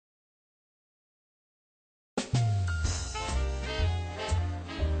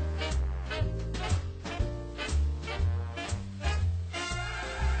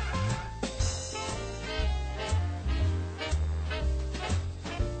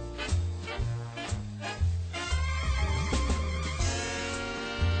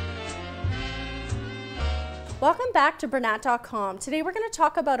Welcome back to Bernat.com. Today we're going to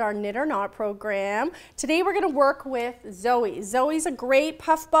talk about our Knit or Knot program. Today we're going to work with Zoey. Zoey's a great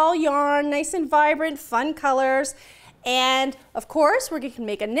puffball yarn, nice and vibrant, fun colors. And of course, we can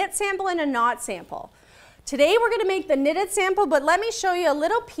make a knit sample and a knot sample. Today we're going to make the knitted sample, but let me show you a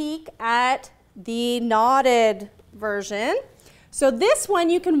little peek at the knotted version. So this one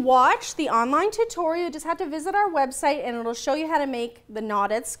you can watch the online tutorial. You just have to visit our website and it'll show you how to make the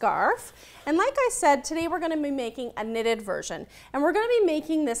knotted scarf. And like I said, today we're going to be making a knitted version. And we're going to be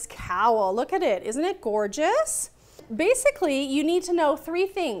making this cowl. Look at it. Isn't it gorgeous? Basically, you need to know three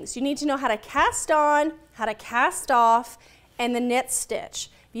things. You need to know how to cast on, how to cast off, and the knit stitch.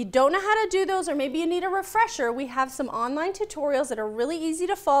 If you don't know how to do those, or maybe you need a refresher, we have some online tutorials that are really easy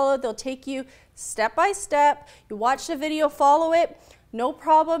to follow. They'll take you step by step. You watch the video, follow it, no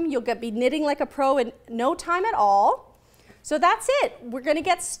problem. You'll be knitting like a pro in no time at all. So that's it. We're going to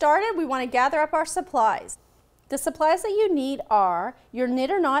get started. We want to gather up our supplies. The supplies that you need are your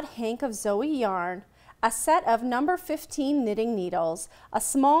Knit or Knot hank of Zoey yarn, a set of number 15 knitting needles, a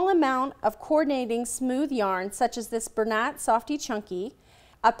small amount of coordinating smooth yarn such as this Bernat Softy Chunky,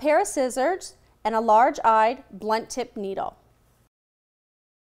 a pair of scissors, and a large-eyed blunt tip needle.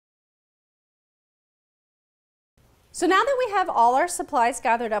 So now that we have all our supplies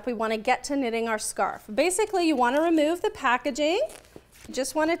gathered up, we want to get to knitting our scarf. Basically, you want to remove the packaging. You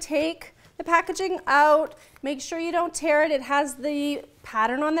just want to take the packaging out, make sure you don't tear it. It has the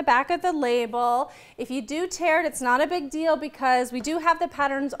pattern on the back of the label. If you do tear it, it's not a big deal because we do have the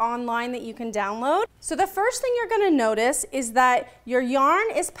patterns online that you can download. So the first thing you're going to notice is that your yarn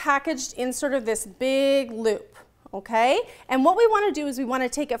is packaged in sort of this big loop, okay? And what we want to do is we want to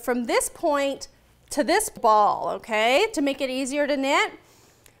take it from this point to this ball, okay, to make it easier to knit.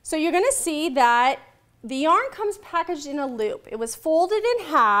 So you're going to see that the yarn comes packaged in a loop. It was folded in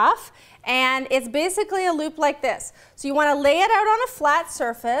half and it's basically a loop like this. So you want to lay it out on a flat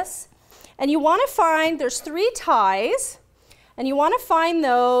surface and you want to find, there's 3 ties, and you want to find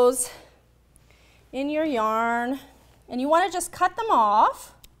those in your yarn and you want to just cut them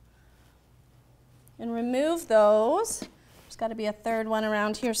off and remove those. There's got to be a third one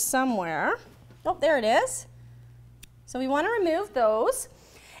around here somewhere. Oh, there it is. So we want to remove those,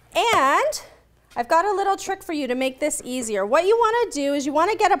 and I've got a little trick for you to make this easier. What you want to do is you want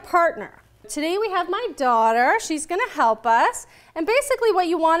to get a partner. Today we have my daughter. She's going to help us. And basically what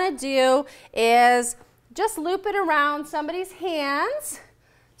you want to do is just loop it around somebody's hands.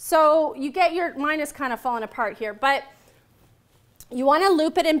 So you get your, mine is kind of falling apart here, but you want to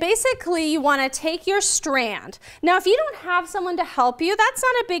loop it, and basically you want to take your strand. Now if you don't have someone to help you, that's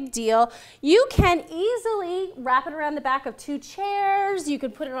not a big deal. You can easily wrap it around the back of 2 chairs. You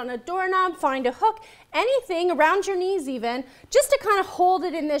can put it on a doorknob, find a hook, anything around your knees even, just to kind of hold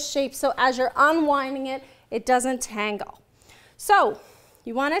it in this shape so as you're unwinding it, it doesn't tangle. So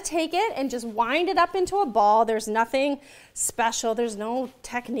you want to take it and just wind it up into a ball. There's nothing special. There's no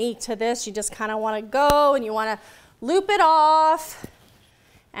technique to this. You just kind of want to go and you want to loop it off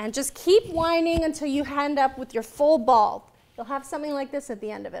and just keep winding until you end up with your full ball. You'll have something like this at the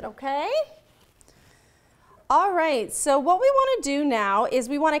end of it, okay? All right, so what we want to do now is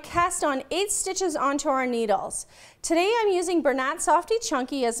we want to cast on 8 stitches onto our needles. Today I'm using Bernat Softy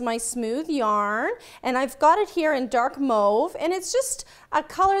Chunky as my smooth yarn, and I've got it here in dark mauve, and it's just a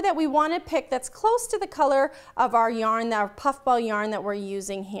color that we want to pick that's close to the color of our yarn, our puffball yarn that we're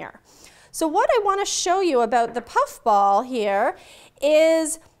using here. So what I want to show you about the puffball here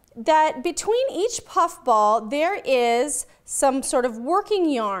is that between each puffball there is some sort of working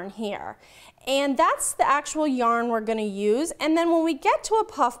yarn here. And that's the actual yarn we're going to use. And then when we get to a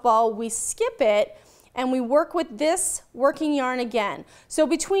puffball, we skip it and we work with this working yarn again. So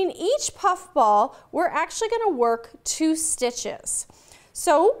between each puffball, we're actually going to work 2 stitches.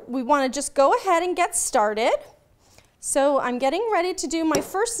 So we want to just go ahead and get started. So I'm getting ready to do my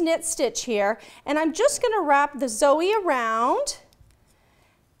first knit stitch here, and I'm just going to wrap the Zoey around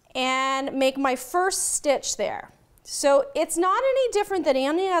and make my first stitch there. So it's not any different than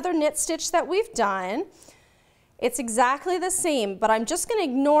any other knit stitch that we've done. It's exactly the same, but I'm just going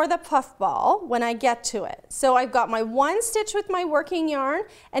to ignore the puffball when I get to it. So I've got my 1 stitch with my working yarn,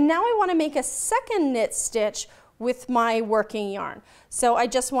 and now I want to make a second knit stitch with my working yarn. So I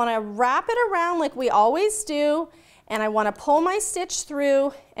just want to wrap it around like we always do, and I want to pull my stitch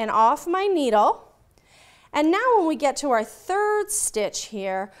through and off my needle. And now when we get to our 3rd stitch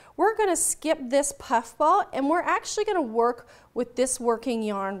here, we're going to skip this puffball and we're actually going to work with this working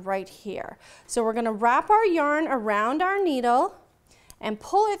yarn right here. So we're going to wrap our yarn around our needle and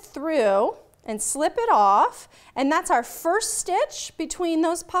pull it through and slip it off, and that's our first stitch between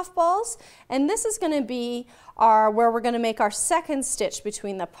those puff balls, and this is going to be where we're going to make our second stitch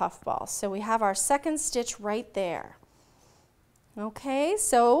between the puff balls. So we have our second stitch right there. Okay,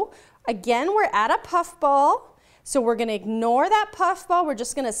 so again we're at a puff ball, so we're going to ignore that puff ball, we're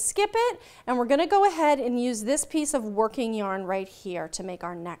just going to skip it, and we're going to go ahead and use this piece of working yarn right here to make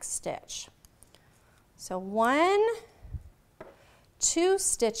our next stitch. So 1, 2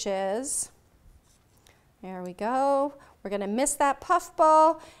 stitches. There we go. We're going to miss that puff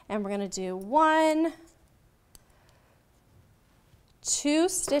ball, and we're going to do 1, 2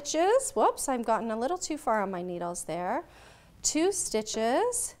 stitches. Whoops, I've gotten a little too far on my needles there. 2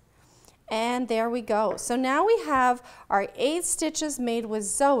 stitches, and there we go. So now we have our 8 stitches made with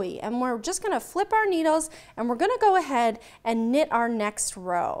Zoey, and we're just going to flip our needles, and we're going to go ahead and knit our next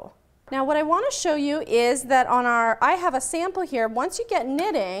row. Now what I want to show you is that I have a sample here. Once you get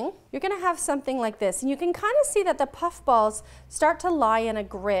knitting, you're going to have something like this, and you can kind of see that the puff balls start to lie in a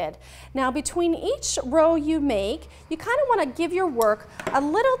grid. Now between each row you make, you kind of want to give your work a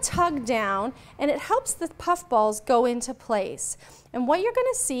little tug down, and it helps the puff balls go into place. And what you're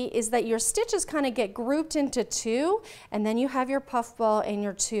going to see is that your stitches kind of get grouped into 2, and then you have your puff ball and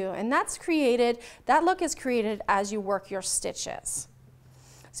your 2, and that look is created as you work your stitches.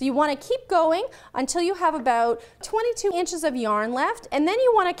 So you want to keep going until you have about 22 inches of yarn left, and then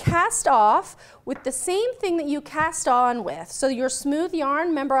you want to cast off with the same thing that you cast on with. So your smooth yarn,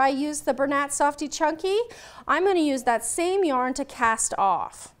 remember I used the Bernat Softy Chunky? I'm going to use that same yarn to cast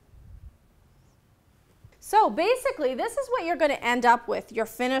off. So basically this is what you're going to end up with, your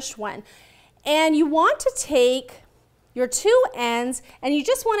finished one. And you want to take your 2 ends and you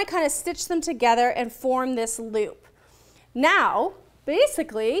just want to kind of stitch them together and form this loop. Now,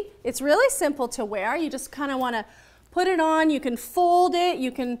 basically, it's really simple to wear. You just kind of want to put it on. You can fold it,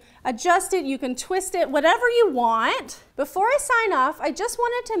 you can adjust it, you can twist it, whatever you want. Before I sign off, I just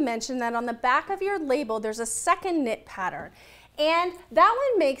wanted to mention that on the back of your label, there's a second knit pattern, and that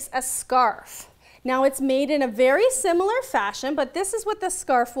one makes a scarf. Now it's made in a very similar fashion, but this is what the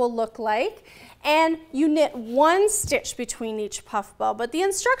scarf will look like. And you knit 1 stitch between each puff ball, but the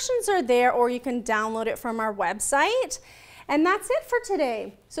instructions are there, or you can download it from our website. And that's it for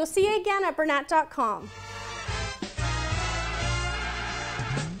today. So see you again at Bernat.com.